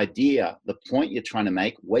when the idea, the point you're trying to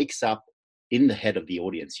make, wakes up in the head of the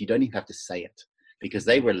audience. You don't even have to say it, because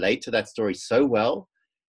they relate to that story so well.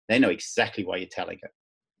 They know exactly why you're telling it.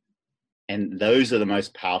 And those are the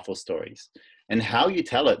most powerful stories. And how you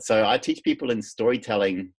tell it. So I teach people in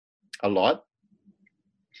storytelling a lot.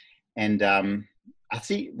 And I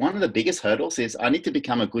see one of the biggest hurdles is I need to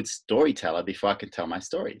become a good storyteller before I can tell my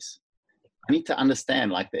stories. I need to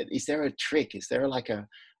understand, like, that. Is there a trick? Is there like a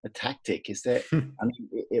tactic? Is there,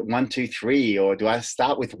 1, 2, 3, or do I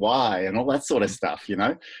start with why and all that sort of stuff,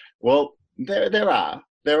 Well, there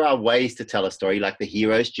are ways to tell a story, like the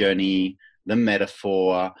hero's journey, the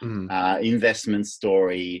metaphor, investment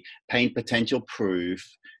story, paint potential proof,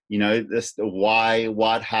 this, the why,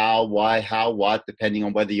 what, how, what, depending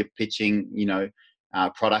on whether you're pitching,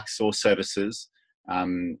 products or services.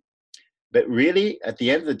 But really, at the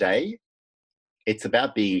end of the day, it's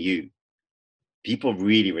about being you. People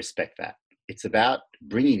really respect that. It's about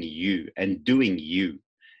bringing you and doing you.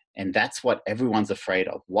 And that's what everyone's afraid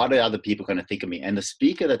of. What are other people going to think of me? And the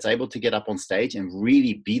speaker that's able to get up on stage and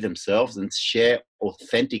really be themselves and share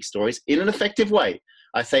authentic stories in an effective way.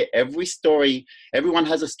 I say everyone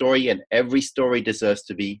has a story, and every story deserves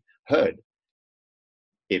to be heard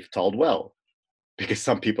if told well, because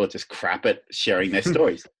some people are just crap at sharing their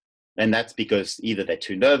stories. And that's because either they're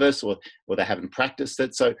too nervous or they haven't practiced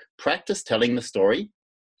it. So practice telling the story.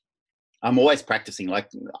 I'm always practicing. Like,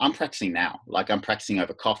 I'm practicing now. Like, I'm practicing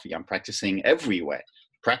over coffee. I'm practicing everywhere.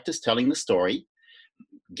 Practice telling the story.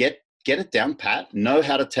 Get it down pat. Know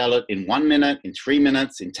how to tell it in 1 minute, in 3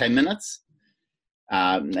 minutes, in 10 minutes.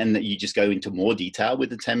 And that you just go into more detail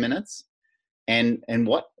with the 10 minutes. And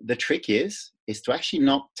what the trick is to actually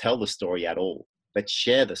not tell the story at all, but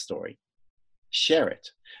share the story. Share it.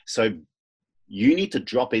 So you need to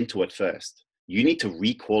drop into it first. You need to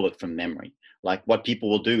recall it from memory. Like, what people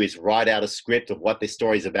will do is write out a script of what their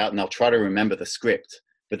story is about, and they'll try to remember the script.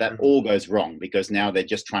 But that all goes wrong, because now they're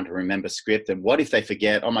just trying to remember script. And what if they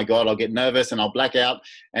forget? Oh my God, I'll get nervous and I'll black out.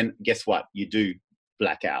 And guess what? You do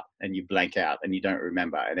black out and you blank out and you don't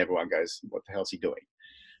remember. And everyone goes, what the hell is he doing?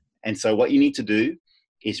 And so what you need to do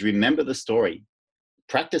is remember the story,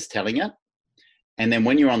 practice telling it. And then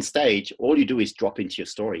when you're on stage, all you do is drop into your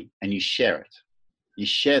story and you share it. You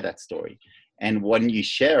share that story. And when you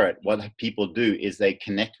share it, what people do is they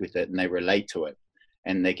connect with it and they relate to it,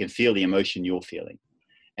 and they can feel the emotion you're feeling.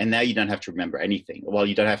 And now you don't have to remember anything. Well,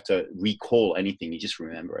 you don't have to recall anything. You just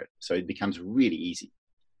remember it. So it becomes really easy.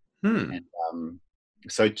 Hmm. And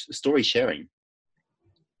so story sharing.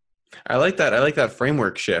 I like that. I like that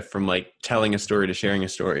framework shift from like telling a story to sharing a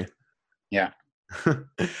story. Yeah.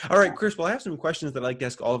 All right, Chris. Well, I have some questions that I like to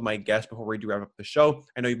ask all of my guests before we do wrap up the show.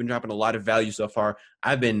 I know you've been dropping a lot of value so far.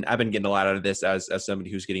 I've been getting a lot out of this as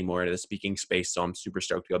somebody who's getting more into the speaking space. So I'm super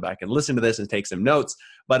stoked to go back and listen to this and take some notes.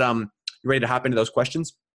 But you ready to hop into those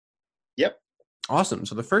questions? Yep. Awesome.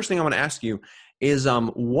 So the first thing I want to ask you is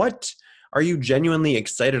what are you genuinely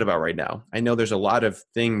excited about right now? I know there's a lot of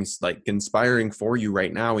things like conspiring for you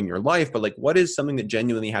right now in your life, but like what is something that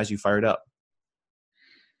genuinely has you fired up?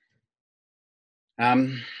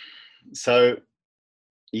 So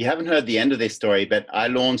you haven't heard the end of this story, but I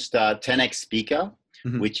launched 10x Speaker,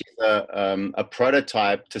 Mhm. which is a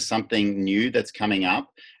prototype to something new that's coming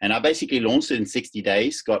up. And I basically launched it in 60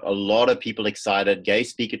 days, got a lot of people excited, gave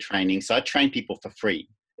speaker training. So I train people for free.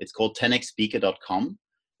 It's called 10xspeaker.com.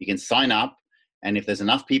 You can sign up. And if there's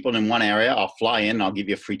enough people in one area, I'll fly in, I'll give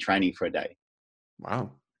you a free training for a day.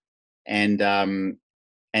 Wow. And,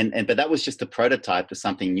 but that was just a prototype to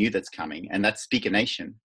something new that's coming. And that's Speaker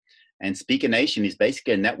Nation. And Speaker Nation is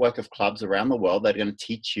basically a network of clubs around the world that are going to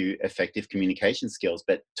teach you effective communication skills,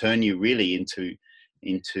 but turn you really into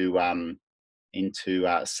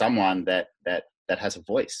someone that has a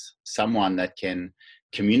voice, someone that can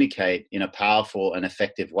communicate in a powerful and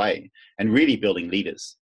effective way, and really building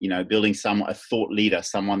leaders. Building a thought leader,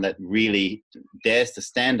 someone that really dares to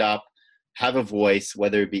stand up, have a voice,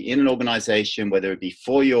 whether it be in an organization, whether it be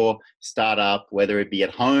for your startup, whether it be at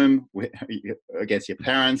home against your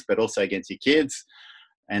parents, but also against your kids,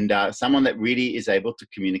 and someone that really is able to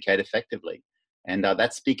communicate effectively. And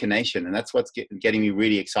that's Speaker Nation. And that's what's getting me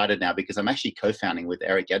really excited now, because I'm actually co-founding with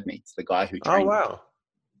Eric Edmeades, the guy who Oh, trained me. wow.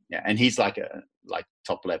 Yeah. And he's like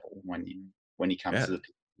top level when he comes Yeah. to the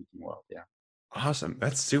speaking world. Yeah. Awesome.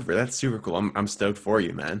 That's super. That's super cool. I'm stoked for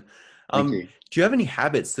you, man. Thank you. Do you have any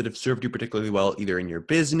habits that have served you particularly well, either in your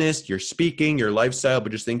business, your speaking, your lifestyle,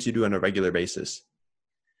 but just things you do on a regular basis?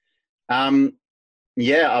 Um,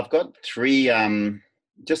 yeah, I've got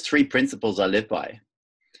just three principles I live by,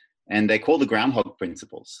 and they're called the groundhog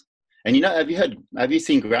principles. And have you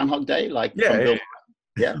seen Groundhog Day? Like Yeah. from Yeah. Bill?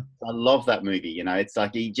 Yeah, I love that movie. It's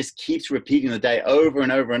like he just keeps repeating the day over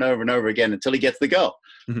and over and over and over again until he gets the girl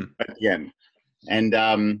Mhm. at the end.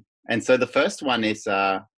 And so the first one is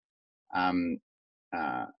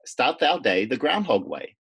start our day the groundhog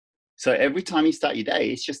way. So every time you start your day,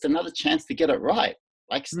 it's just another chance to get it right.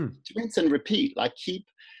 Like Mm. rinse and repeat. Like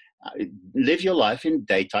live your life in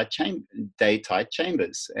day-tight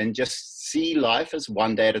chambers, and just see life as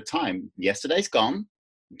one day at a time. Yesterday's gone.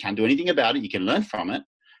 You can't do anything about it. You can learn from it.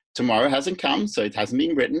 Tomorrow hasn't come, so it hasn't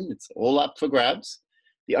been written. It's all up for grabs.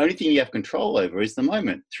 The only thing you have control over is the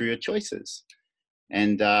moment through your choices.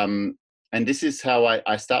 And this is how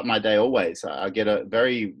I start my day always. I get a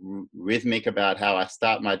very rhythmic about how I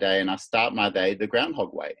start my day, and I start my day the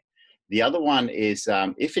groundhog way. The other one is,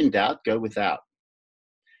 if in doubt, go without.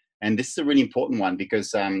 And this is a really important one,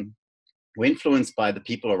 because we're influenced by the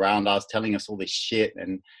people around us telling us all this shit,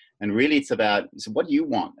 and really it's about, so what do you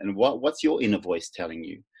want, and what's your inner voice telling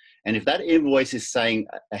you? And if that inner voice is saying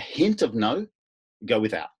a hint of no, go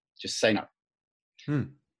without. Just say no. Hmm.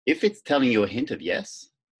 If it's telling you a hint of yes,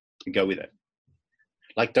 go with it.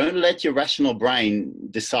 Like, don't let your rational brain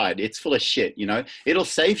decide. It's full of shit. It'll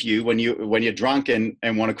save you when you're drunk and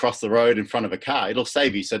want to cross the road in front of a car. It'll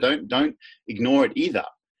save you. So don't ignore it either.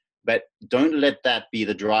 But don't let that be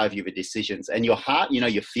the drive of your decisions. And your heart,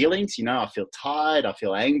 your feelings. I feel tired. I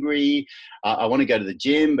feel angry. I want to go to the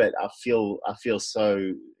gym, but I feel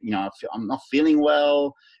so. I'm not feeling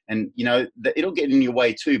well, and it'll get in your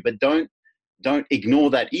way too. But don't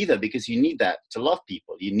ignore that either, because you need that to love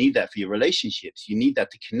people. You need that for your relationships. You need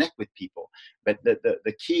that to connect with people. But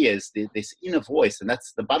the key is this inner voice, and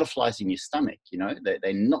that's the butterflies in your stomach.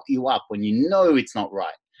 They knock you up when it's not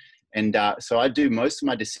right. And so I do most of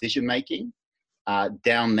my decision making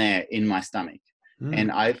down there in my stomach. Hmm.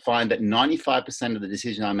 And I find that 95% of the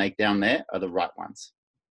decisions I make down there are the right ones.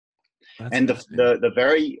 That's And fascinating.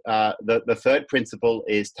 the third principle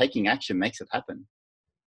is taking action makes it happen.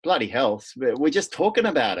 Bloody hell, we're just talking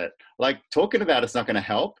about it. Like, talking about it's not going to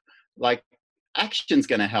help. Like, action's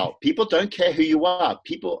going to help. People don't care who you are.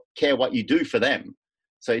 People care what you do for them.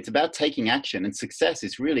 So it's about taking action, and success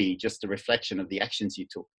is really just a reflection of the actions you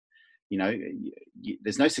took.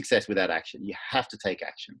 There's no success without action. You have to take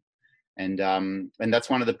action. And that's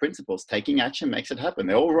one of the principles. Taking action makes it happen.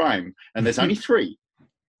 They all rhyme, and there's only three.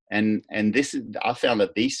 And I found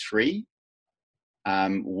that these three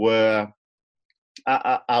were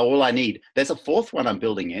are all I need. There's a fourth one I'm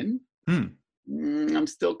building in, Hmm. I'm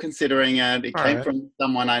still considering it. It All came right. from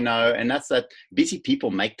someone I know, and that's that busy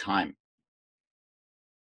people make time.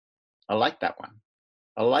 I like that one.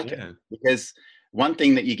 I like it Yeah. because one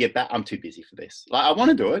thing that you get back, I'm too busy for this. Like, I want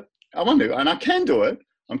to do it. I want to, and I can do it.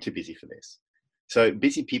 I'm too busy for this. So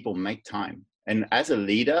busy people make time. And as a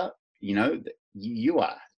leader, you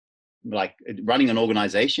are like running an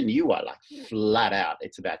organization, you are like flat out.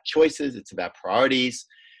 It's about choices. It's about priorities.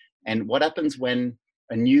 And what happens when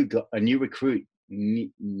a new recruit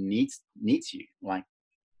needs you? Like,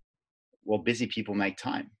 well, busy people make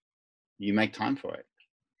time. You make time for it.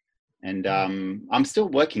 And I'm still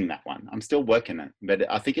working that one. I'm still working it,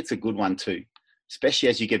 but I think it's a good one too, especially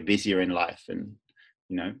as you get busier in life, and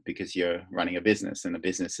because you're running a business, and a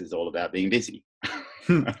business is all about being busy.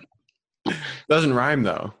 Doesn't rhyme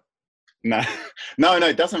though. No, no,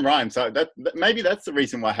 it doesn't rhyme. So that maybe that's the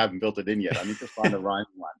reason why I haven't built it in yet. I need to find a rhyming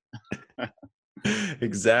one.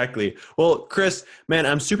 Exactly. Well, Chris, man,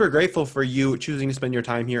 I'm super grateful for you choosing to spend your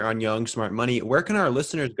time here on Young Smart Money. Where can our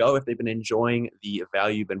listeners go if they've been enjoying the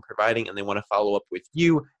value you've been providing and they want to follow up with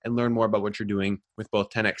you and learn more about what you're doing with both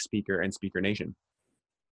 10X Speaker and Speaker Nation?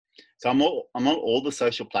 So I'm on all the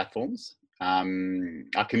social platforms.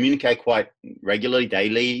 I communicate quite regularly,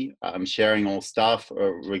 daily. I'm sharing all stuff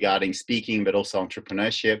regarding speaking, but also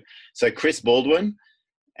entrepreneurship. So Chris Baldwin,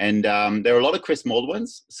 and there are a lot of Chris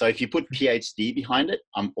Baldwins. So if you put PhD behind it,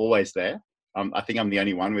 I'm always there. I think I'm the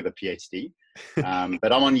only one with a PhD.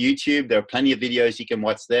 But I'm on YouTube. There are plenty of videos you can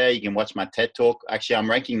watch there. You can watch my TED Talk. Actually, I'm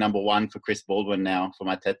ranking #1 for Chris Baldwin now for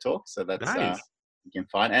my TED Talk. So that's nice. You can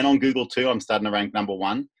find. And on Google too, I'm starting to rank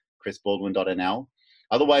 #1, chrisbaldwin.nl.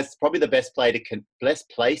 Otherwise, probably the best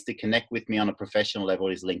place to connect with me on a professional level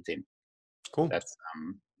is LinkedIn. Cool.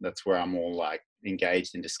 That's where I'm all like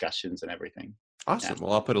engaged in discussions and everything. Awesome. Yeah.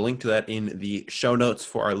 Well, I'll put a link to that in the show notes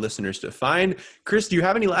for our listeners to find. Chris, do you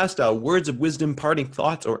have any last words of wisdom, parting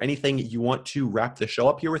thoughts, or anything you want to wrap the show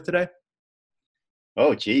up here with today?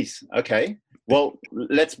 Oh, geez. Okay. Well,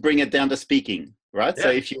 let's bring it down to speaking, right? Yeah. So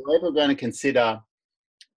if you're ever going to consider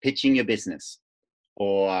pitching your business,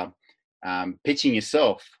 or pitching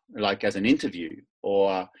yourself, like as an interview,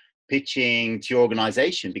 or pitching to your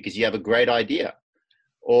organization because you have a great idea,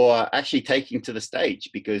 or actually taking to the stage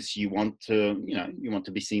because you want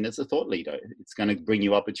to be seen as a thought leader, it's going to bring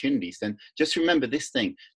you opportunities. Then just remember this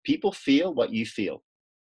thing: people feel what you feel.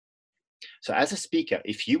 So as a speaker,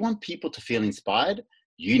 if you want people to feel inspired,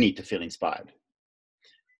 you need to feel inspired.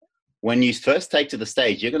 When you first take to the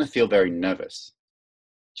stage, you're going to feel very nervous.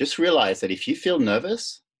 Just realize that if you feel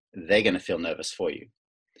nervous, they're going to feel nervous for you.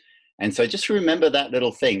 And so just remember that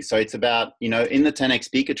little thing. So it's about, in the 10X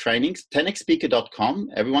Speaker trainings, 10xspeaker.com,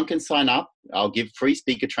 everyone can sign up. I'll give free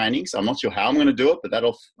speaker trainings. I'm not sure how I'm going to do it, but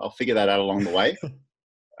I'll figure that out along the way.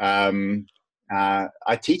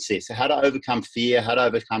 I teach this, how to overcome fear, how to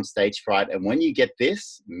overcome stage fright. And when you get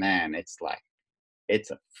this, man, it's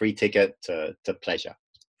a free ticket to pleasure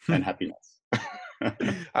and happiness.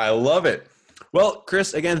 I love it. Well,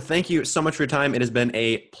 Chris, again, thank you so much for your time. It has been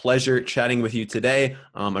a pleasure chatting with you today.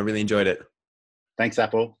 I really enjoyed it. Thanks,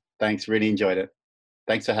 Apple. Thanks. Really enjoyed it.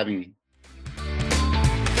 Thanks for having me.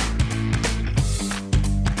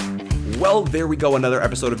 Well, there we go. Another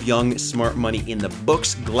episode of Young Smart Money in the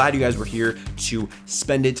books. Glad you guys were here to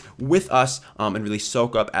spend it with us and really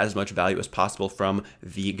soak up as much value as possible from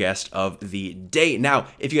the guest of the day. Now,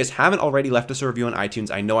 if you guys haven't already left us a review on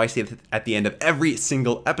iTunes, I know I say it at the end of every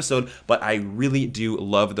single episode, but I really do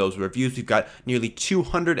love those reviews. We've got nearly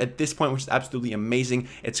 200 at this point, which is absolutely amazing.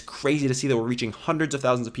 It's crazy to see that we're reaching hundreds of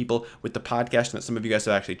thousands of people with the podcast, and that some of you guys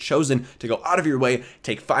have actually chosen to go out of your way,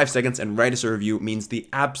 take 5 seconds and write us a review. It means the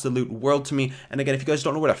absolute world to me. And again, if you guys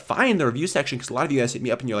don't know where to find the review section, because a lot of you guys hit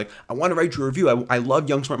me up and you're like, I want to write you a review. I love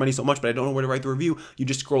Young Smart Money so much, but I don't know where to write the review. You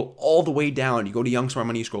just scroll all the way down. You go to Young Smart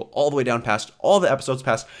Money, you scroll all the way down past all the episodes,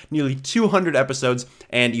 past nearly 200 episodes,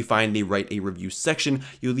 and you find the write a review section.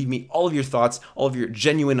 You leave me all of your thoughts, all of your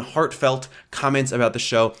genuine, heartfelt comments about the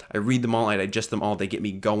show. I read them all, I digest them all. They get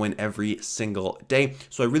me going every single day.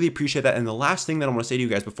 So I really appreciate that. And the last thing that I want to say to you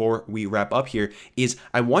guys before we wrap up here is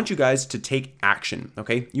I want you guys to take action,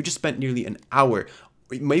 okay? You just spent nearly an hour,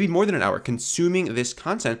 maybe more than an hour, consuming this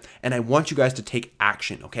content, and I want you guys to take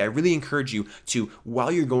action, okay? I really encourage you to,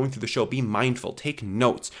 while you're going through the show, be mindful, take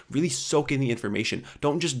notes, really soak in the information.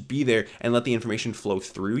 Don't just be there and let the information flow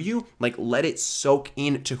through you. Like, let it soak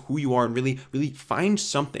into who you are and really, really find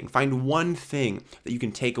something, find one thing that you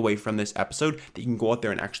can take away from this episode that you can go out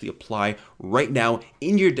there and actually apply right now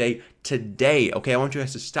in your day today. Okay, I want you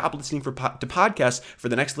guys to stop listening to podcasts for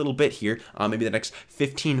the next little bit here, maybe the next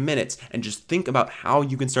 15 minutes, and just think about how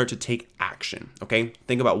you can start to take action. Okay,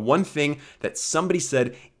 think about one thing that somebody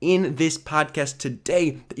said in this podcast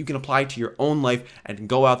today that you can apply to your own life and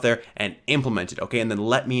go out there and implement it. Okay, and then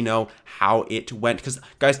let me know how it went. Because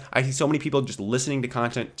guys, I see so many people just listening to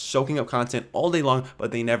content, soaking up content all day long,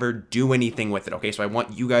 but they never do anything with it. Okay, so I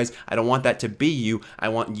want you guys, I don't want that to be you. I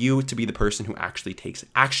want you to be the person who actually takes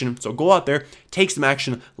action. So go out there, take some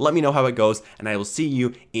action, let me know how it goes, and I will see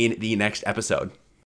you in the next episode.